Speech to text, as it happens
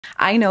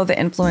I know the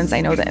influence,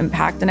 I know the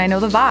impact, and I know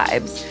the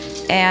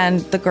vibes. And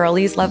the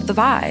girlies love the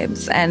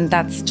vibes, and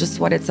that's just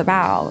what it's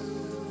about.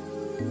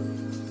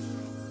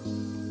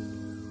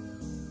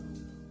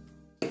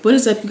 What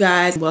is up, you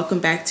guys? Welcome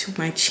back to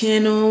my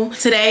channel.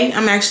 Today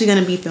I'm actually going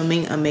to be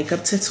filming a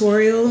makeup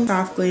tutorial.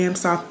 Soft glam,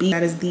 soft beat.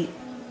 That is the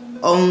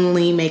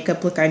only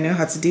makeup look I know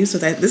how to do, so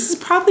that this is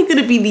probably going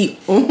to be the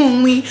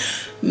only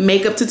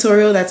makeup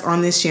tutorial that's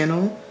on this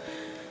channel.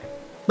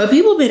 But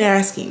people have been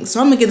asking, so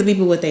I'm gonna give the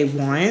people what they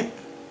want.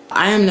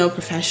 I am no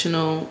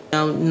professional,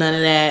 no, none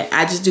of that.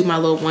 I just do my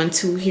little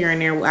 1-2 here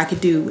and there, what I could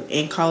do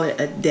and call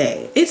it a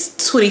day. It's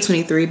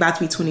 2023, about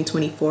to be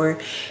 2024.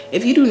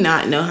 If you do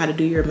not know how to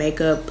do your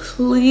makeup,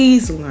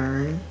 please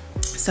learn.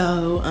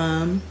 So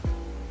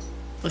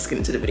let's get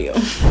into the video.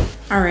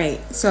 All right,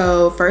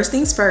 so first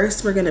things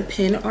first, we're gonna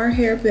pin our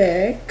hair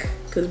back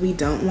because we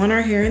don't want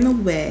our hair in the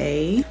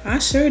way. I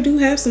sure do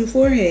have some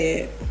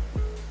forehead.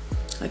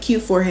 A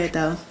cute forehead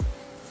though.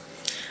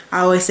 I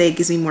always say it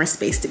gives me more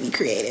space to be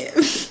creative.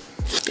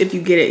 If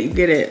you get it, you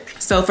get it.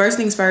 So first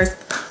things first,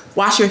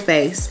 wash your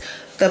face.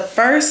 The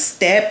first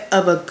step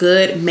of a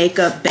good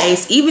makeup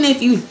base, even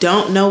if you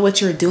don't know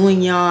what you're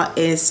doing, y'all,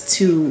 is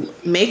to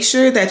make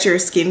sure that your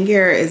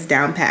skincare is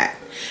down pat.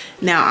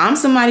 Now, I'm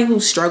somebody who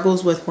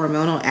struggles with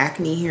hormonal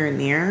acne here and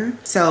there.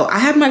 So I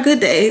have my good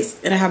days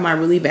and I have my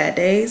really bad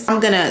days. I'm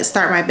gonna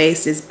start my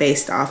bases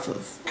based off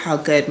of how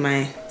good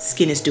my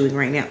skin is doing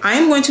right now. I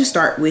am going to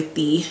start with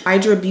the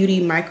Hydra Beauty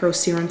Micro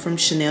Serum from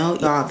Chanel.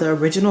 Y'all, the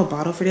original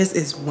bottle for this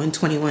is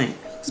 $121.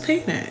 Who's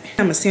paying that?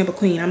 I'm a sample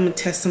queen. I'm gonna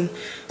test some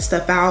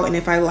stuff out, and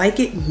if I like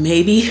it,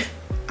 maybe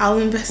I'll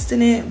invest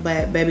in it.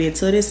 But baby,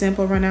 until this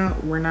sample run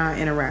out, we're not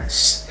in a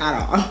rush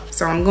at all.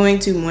 So I'm going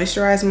to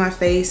moisturize my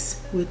face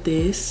with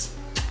this.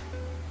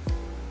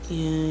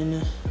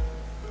 And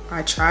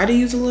I try to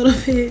use a little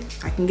bit.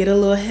 I can get a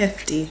little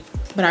hefty,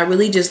 but I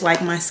really just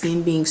like my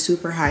skin being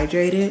super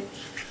hydrated.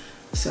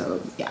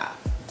 So yeah,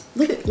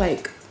 look at,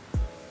 like,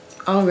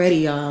 already,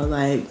 y'all,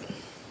 like,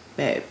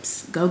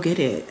 babes, go get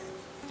it.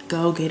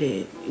 Go get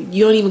it.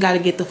 You don't even got to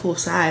get the full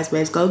size,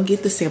 babes. Go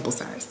get the sample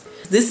size.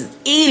 This is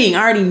eating.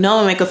 I already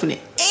know my makeup from the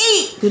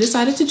eat. Who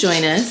decided to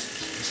join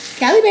us?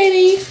 Callie,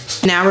 baby.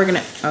 Now we're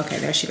gonna, okay,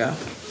 there she go.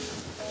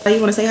 Oh,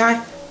 you want to say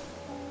hi?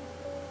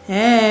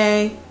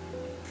 Hey.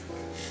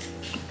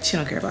 She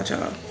don't care about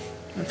y'all.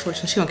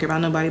 Unfortunately, she don't care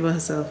about nobody but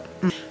herself.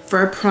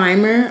 For a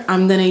primer,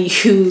 I'm gonna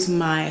use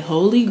my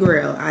holy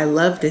grail. I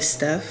love this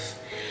stuff.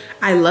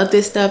 I love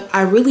this stuff.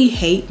 I really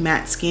hate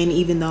matte skin,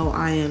 even though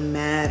I am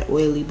mad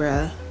oily,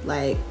 bruh.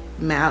 Like,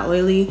 mad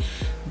oily.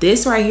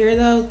 This right here,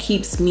 though,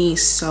 keeps me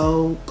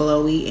so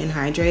glowy and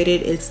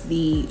hydrated. It's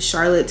the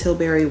Charlotte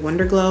Tilbury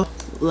Wonder Glow.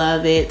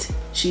 Love it.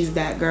 She's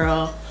that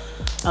girl.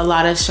 A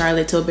lot of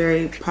Charlotte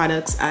Tilbury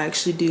products I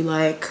actually do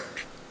like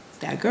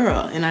that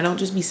girl, and I don't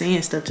just be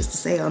saying stuff just to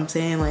say it. I'm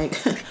saying, like,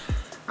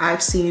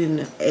 I've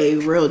seen a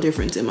real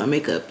difference in my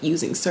makeup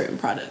using certain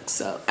products.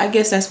 So I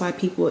guess that's why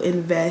people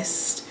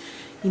invest,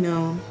 you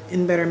know,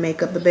 in better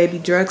makeup. The baby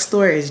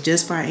drugstore is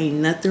just fine.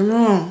 Ain't nothing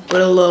wrong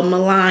with a little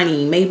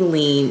Milani,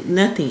 Maybelline,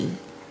 nothing.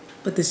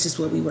 But this is just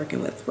what we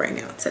working with right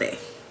now today.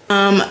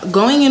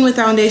 Going in with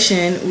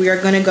foundation, we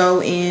are gonna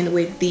go in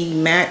with the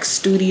MAC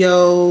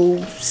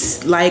Studio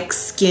Like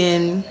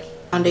Skin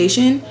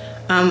foundation.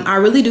 I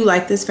really do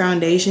like this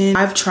foundation.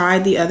 I've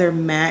tried the other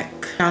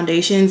MAC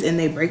foundations and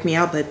they break me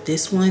out, but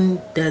this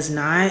one does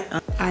not.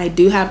 I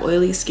do have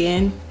oily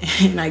skin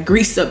and I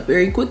grease up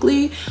very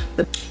quickly,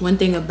 but one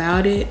thing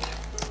about it,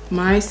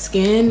 my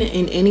skin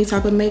in any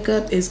type of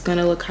makeup is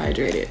gonna look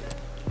hydrated.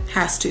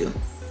 Has to.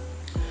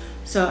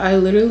 So I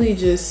literally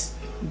just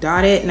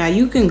dot it. Now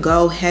you can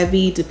go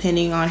heavy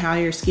depending on how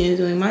your skin is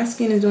doing. My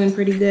skin is doing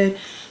pretty good,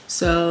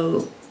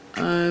 so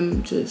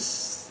I'm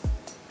just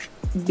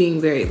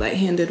being very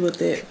light-handed with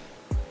it.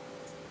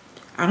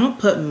 I don't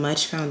put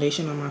much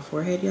foundation on my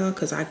forehead, y'all,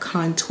 because I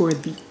contour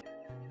the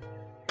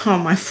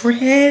on my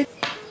forehead.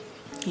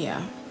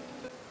 Yeah.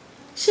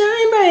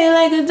 Shine bright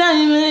like a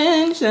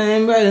diamond,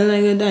 shine bright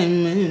like a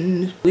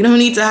diamond. We don't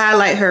need to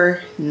highlight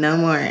her no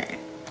more.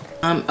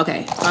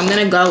 Okay, so I'm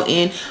gonna go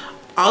in.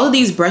 All of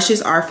these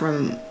brushes are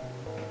from,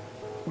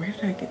 where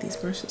did I get these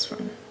brushes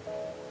from?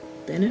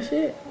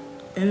 Benefit?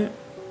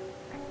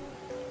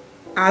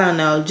 I don't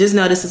know. Just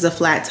know this is a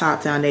flat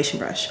top foundation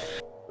brush.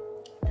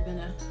 I'm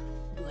gonna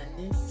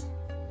blend this.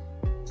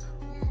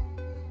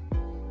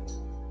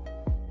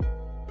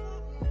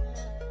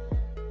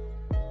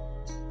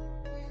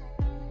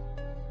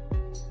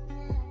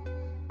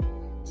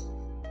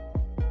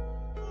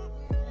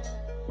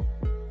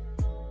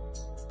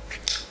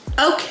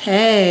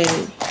 Okay.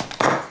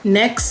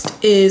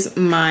 Next is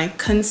my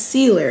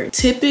concealer.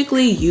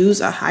 Typically use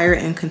a higher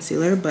end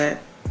concealer, but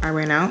I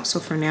ran out, so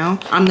for now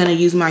I'm gonna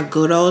use my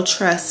good old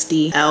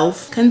trusty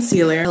e.l.f.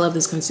 concealer. I love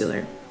this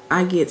concealer.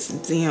 I get some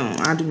down.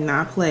 I do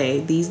not play.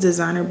 These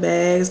designer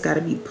bags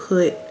gotta be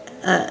put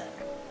up.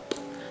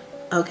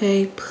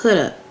 Okay, put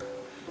up.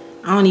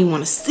 I don't even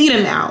want to see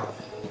them out.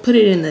 Put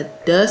it in the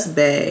dust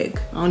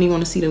bag. I don't even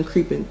want to see them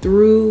creeping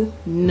through.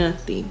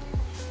 Nothing.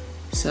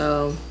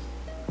 So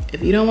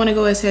If you don't want to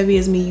go as heavy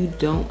as me, you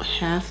don't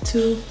have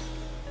to.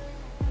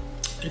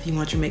 But if you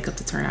want your makeup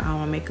to turn out how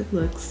my makeup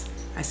looks,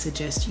 I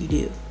suggest you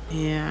do.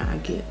 And I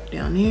get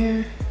down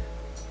here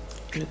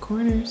in the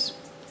corners.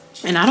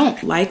 And I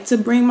don't like to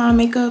bring my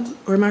makeup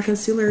or my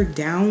concealer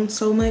down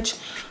so much,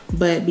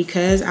 but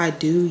because I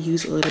do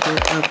use a little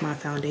bit of my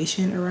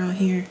foundation around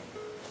here,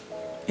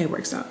 it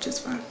works out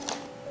just fine.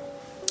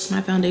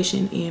 My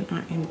foundation, and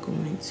I am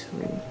going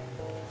to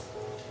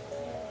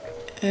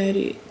add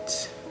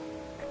it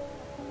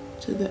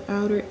to the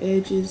outer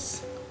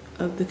edges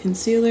of the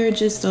concealer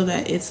just so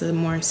that it's a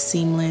more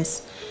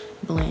seamless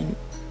blend.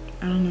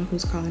 I don't know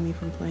who's calling me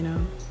from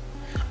Plano.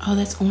 Oh,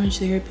 that's Orange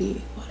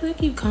Therapy. Why do they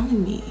keep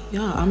calling me?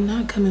 Y'all, I'm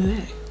not coming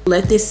back.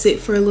 Let this sit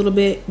for a little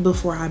bit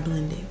before I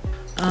blend it.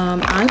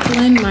 I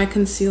blend my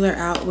concealer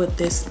out with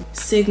this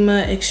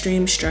Sigma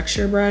Extreme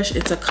Structure brush.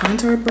 It's a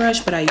contour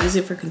brush, but I use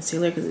it for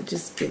concealer because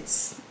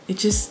it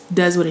just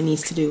does what it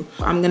needs to do.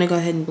 I'm gonna go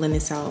ahead and blend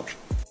this out.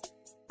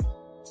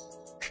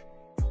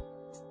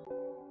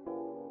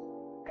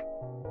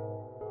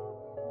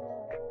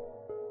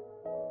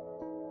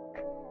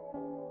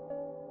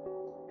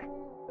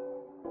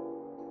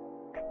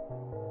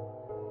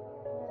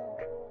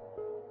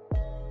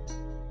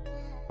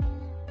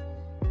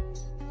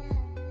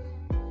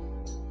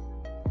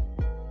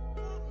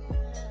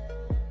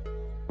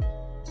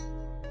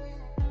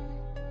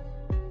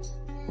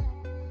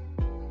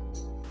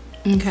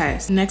 Okay,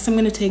 so next I'm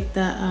gonna take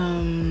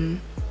the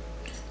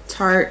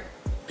Tarte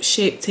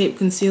Shape Tape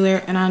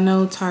Concealer, and I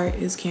know Tarte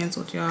is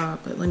canceled, y'all,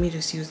 but let me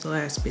just use the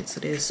last bits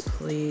of this,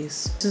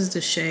 please. This is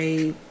the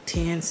shade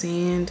Tan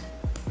Sand.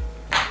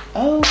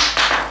 Oh,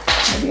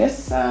 maybe that's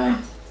a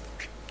sign.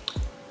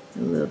 A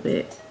little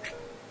bit.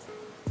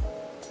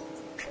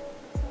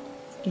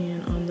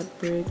 And on the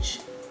bridge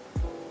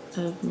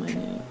of my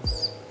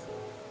nose.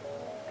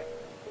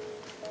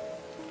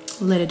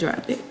 Let it dry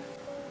a bit.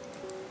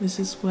 This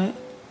is what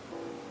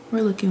we're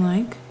looking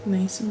like,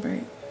 nice and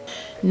bright.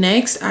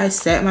 Next, I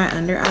set my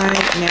under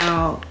eye.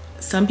 Now,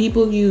 some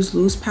people use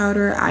loose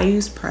powder. I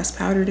use pressed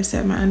powder to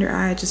set my under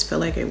eye. I just feel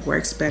like it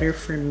works better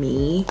for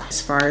me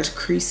as far as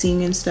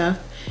creasing and stuff.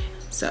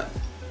 So,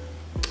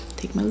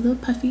 take my little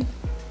puffy,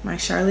 my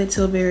Charlotte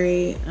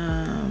Tilbury.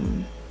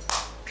 Dang,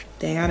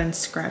 I didn't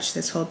scratch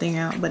this whole thing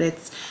out, but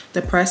it's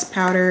the pressed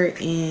powder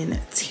in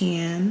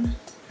tan.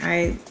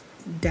 I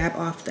dab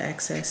off the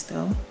excess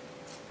though,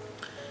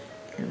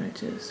 and I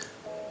just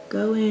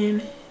go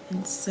in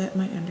and set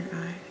my under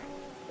eye.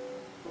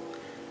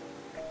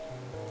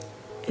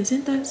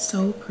 Isn't that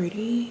so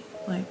pretty?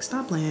 Like,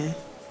 stop playing.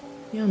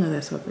 Y'all know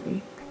that's so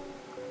pretty.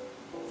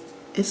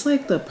 It's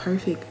like the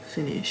perfect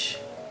finish.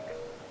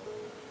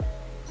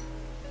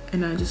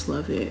 And I just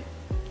love it.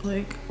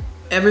 Like,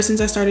 ever since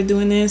I started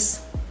doing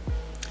this,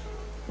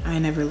 I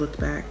never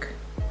looked back.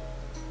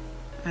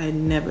 I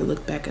never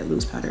looked back at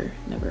loose powder,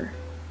 never.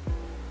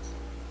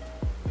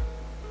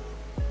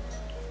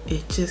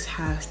 It just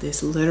has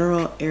this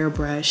literal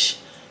airbrush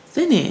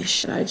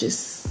finish that I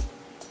just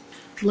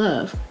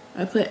love.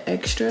 I put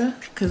extra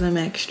because I'm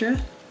extra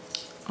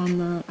on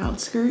the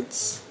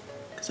outskirts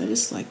because I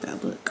just like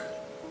that look.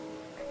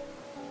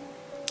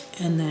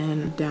 And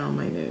then down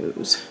my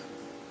nose.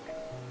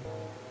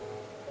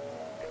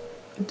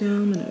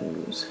 Down the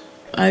nose.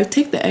 I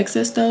take the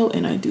excess though,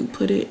 and I do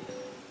put it,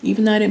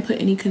 even though I didn't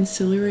put any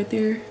concealer right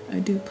there, I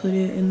do put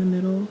it in the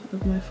middle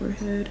of my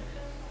forehead.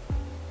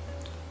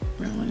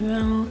 Around my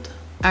mouth.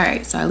 All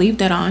right, so I leave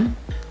that on.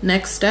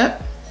 Next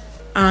step,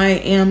 I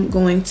am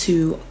going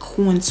to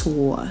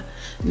contour.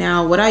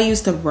 Now, what I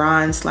use the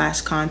bronze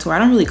slash contour, I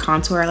don't really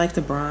contour, I like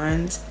the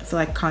bronze. I feel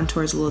like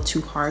contour is a little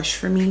too harsh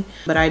for me,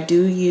 but I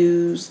do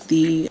use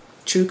the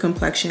True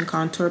Complexion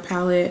contour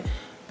palette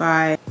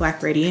by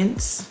Black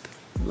Radiance.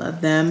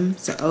 Love them.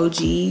 It's an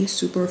OG,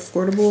 super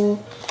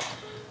affordable,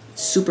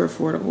 super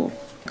affordable.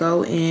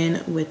 Go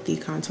in with the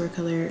contour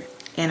color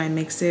and I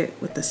mix it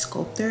with the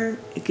sculptor.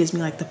 It gives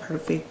me like the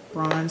perfect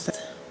bronze.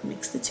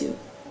 Mix the two.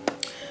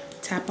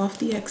 Tap off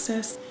the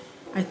excess.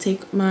 I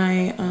take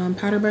my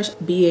powder brush,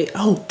 BH.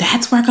 Oh,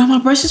 that's where I got my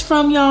brushes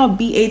from, y'all.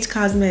 BH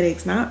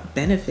Cosmetics, not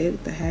Benefit,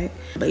 what the heck.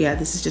 But yeah,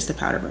 this is just a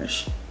powder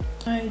brush.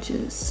 I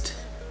just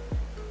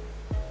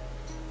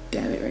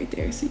dab it right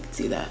there so you can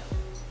see that.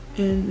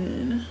 And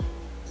then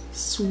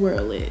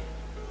swirl it.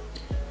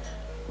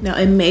 Now,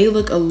 it may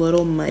look a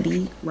little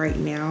muddy right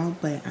now,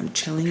 but I'm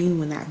telling you,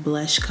 when that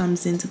blush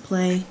comes into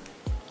play,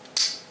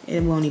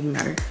 it won't even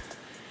matter.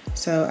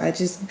 So I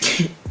just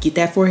get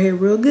that forehead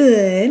real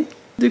good.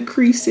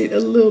 Decrease it a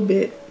little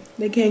bit.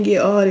 They can't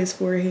get all this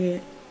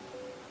forehead.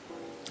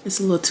 It's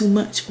a little too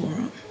much for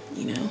them,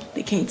 you know?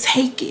 They can't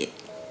take it.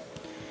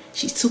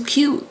 She's too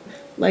cute.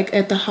 Like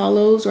at the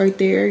hollows right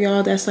there,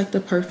 y'all, that's like the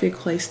perfect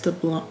place to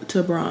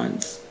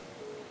bronze.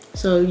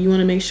 So you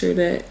want to make sure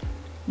that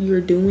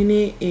you're doing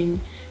it and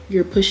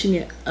you're pushing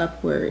it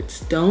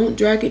upwards. Don't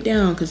drag it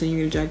down because then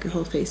you're gonna drag your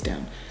whole face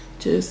down.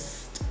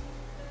 Just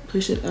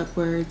push it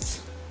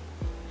upwards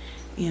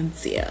and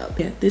zip.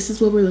 Yeah, this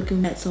is what we're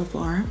looking at so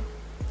far.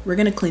 We're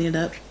gonna clean it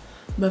up,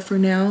 but for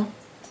now,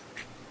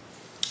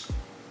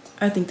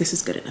 I think this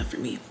is good enough for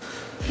me.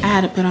 I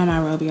had to put on my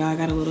robe, y'all. I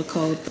got a little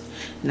cold.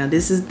 Now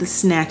this is the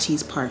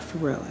snatchies part for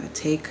real. I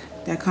take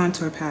that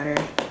contour powder,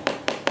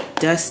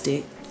 dust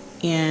it,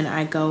 and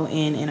I go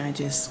in and I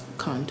just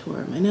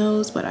contour my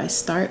nose, but I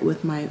start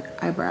with my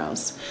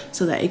eyebrows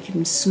so that it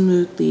can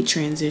smoothly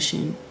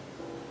transition.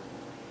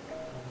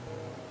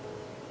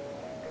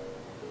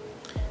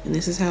 And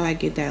this is how I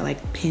get that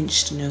like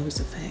pinched nose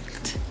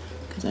effect,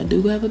 because I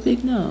do have a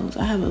big nose.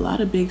 I have a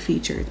lot of big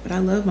features, but I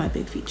love my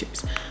big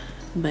features.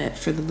 But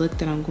for the look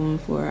that I'm going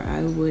for,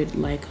 I would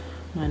like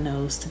my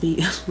nose to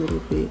be a little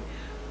bit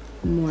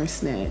more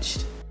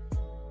snatched.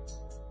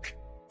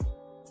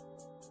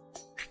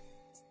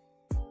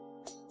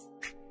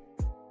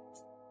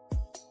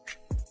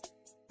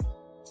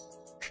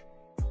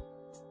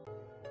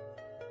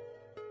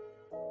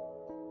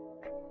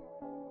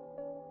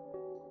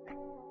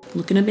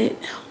 Looking a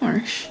bit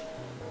harsh,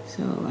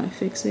 so I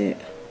fix it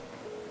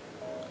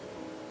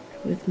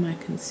with my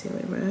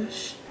concealer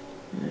brush,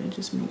 and I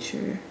just make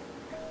sure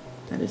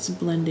that it's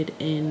blended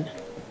in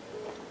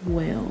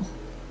well.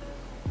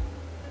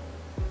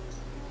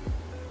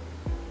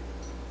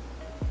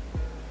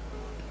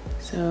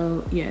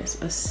 So yes,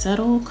 a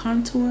subtle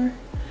contour,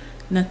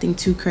 nothing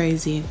too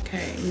crazy.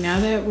 Okay, now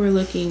that we're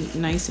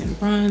looking nice and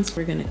bronzed,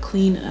 we're gonna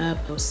clean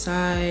up those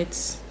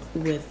sides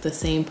with the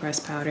same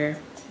pressed powder.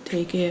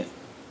 Take it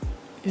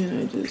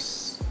and I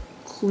just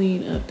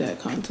clean up that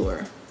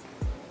contour.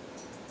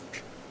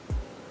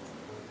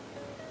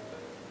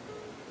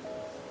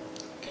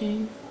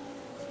 Okay,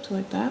 so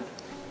like that,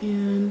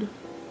 and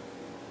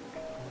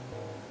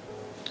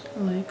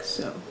like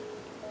so.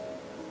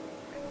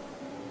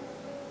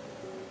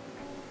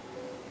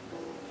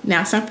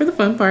 Now it's time for the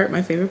fun part,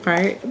 my favorite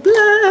part,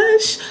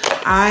 blush.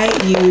 I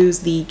use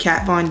the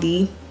Kat Von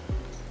D.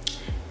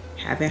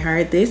 Haven't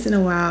heard this in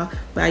a while,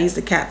 but I use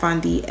the Kat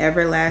Von D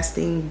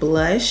Everlasting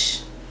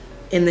Blush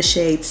in the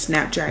shade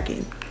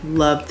Snapdragon.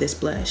 Love this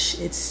blush.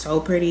 It's so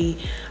pretty.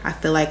 I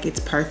feel like it's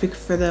perfect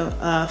for the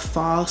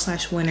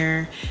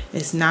fall/winter.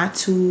 It's not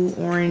too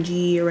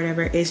orangey or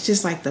whatever. It's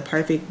just like the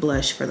perfect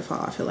blush for the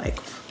fall, I feel like.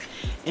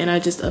 And I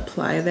just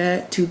apply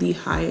that to the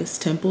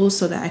highest temples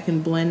so that I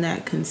can blend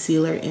that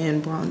concealer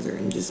and bronzer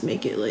and just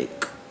make it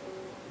like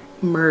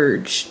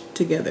merge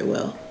together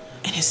well.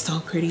 And it's so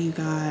pretty, you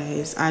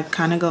guys. I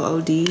kind of go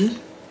OD.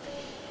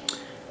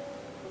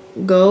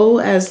 Go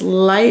as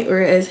light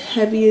or as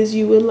heavy as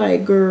you would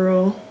like,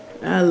 girl.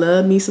 I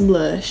love me some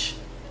blush.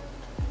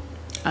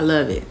 I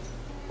love it.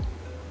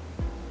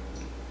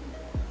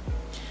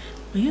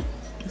 But yeah,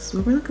 this is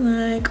what we're looking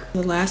like.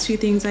 The last few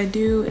things I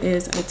do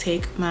is I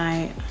take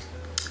my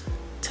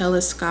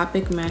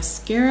Telescopic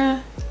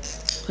mascara,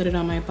 put it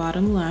on my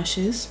bottom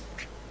lashes.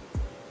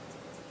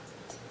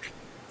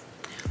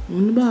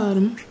 On the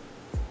bottom.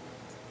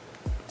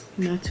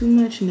 Not too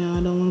much now.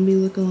 I don't want to be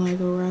looking like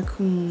a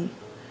raccoon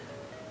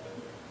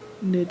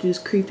that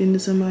just creeped into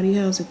somebody's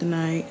house at the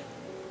night.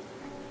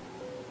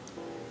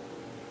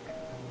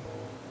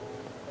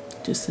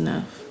 Just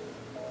enough.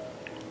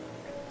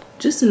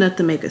 Just enough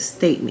to make a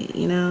statement,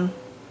 you know?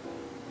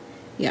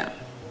 Yeah.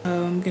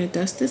 I'm gonna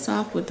dust this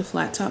off with the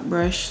flat top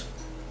brush.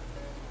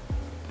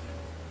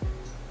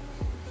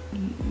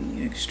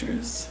 Any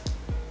extras.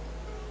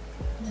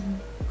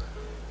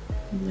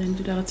 Blend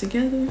it all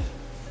together.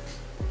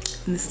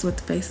 And this is what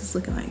the face is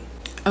looking like.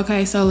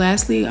 Okay, so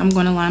lastly, I'm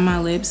gonna line my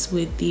lips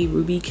with the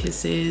Ruby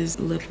Kisses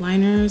lip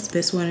liners.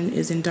 This one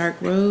is in dark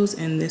rose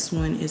and this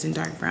one is in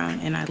dark brown,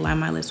 and I line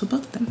my lips with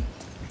both of them.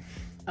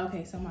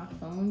 Okay, so my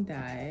phone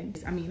died.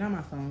 I mean, not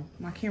my phone,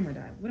 my camera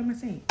died. What am I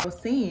saying? I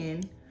was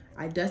saying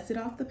I dusted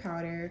off the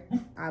powder.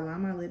 I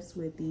line my lips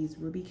with these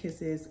Ruby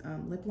Kisses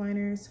lip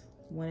liners,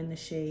 one in the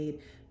shade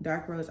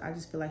dark rose. I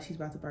just feel like she's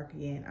about to bark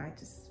again. I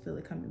just feel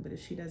it coming, but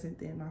if she doesn't,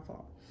 then my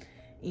fault.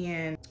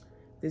 And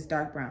this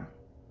dark brown.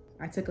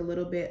 I took a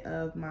little bit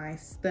of my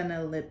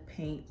Stunna lip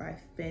paint by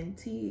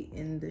Fenty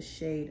in the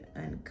shade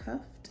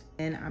Uncuffed,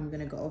 and I'm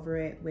gonna go over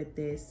it with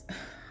this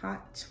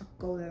hot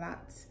chocolate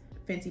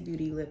Fenty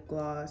Beauty lip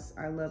gloss.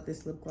 I love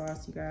this lip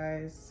gloss, you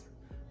guys.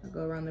 I'll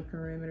go around the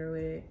perimeter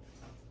with it.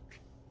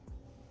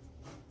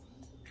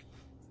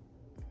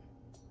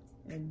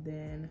 And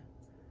then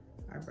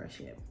I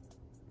brush it.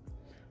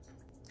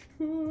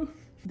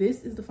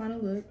 This is the final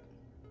look.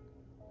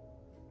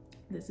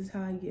 This is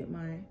how I get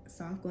my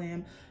soft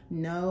glam.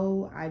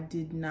 No, I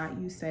did not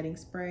use setting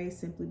spray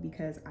simply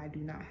because I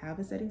do not have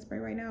a setting spray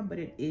right now, but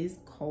it is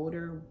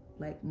colder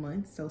like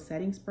months. So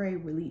setting spray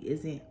really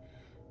isn't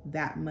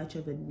that much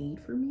of a need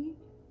for me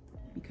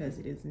because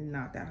it is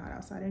not that hot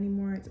outside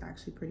anymore. It's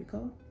actually pretty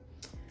cold.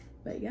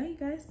 But yeah, you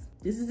guys,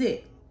 this is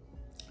it.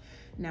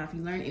 Now, if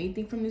you learned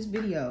anything from this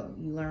video,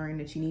 you learned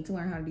that you need to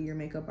learn how to do your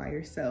makeup by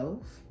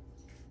yourself.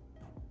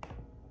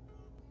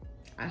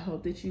 I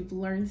hope that you've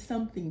learned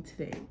something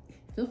today.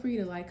 Feel free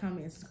to like,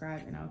 comment, and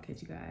subscribe, and I'll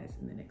catch you guys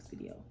in the next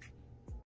video.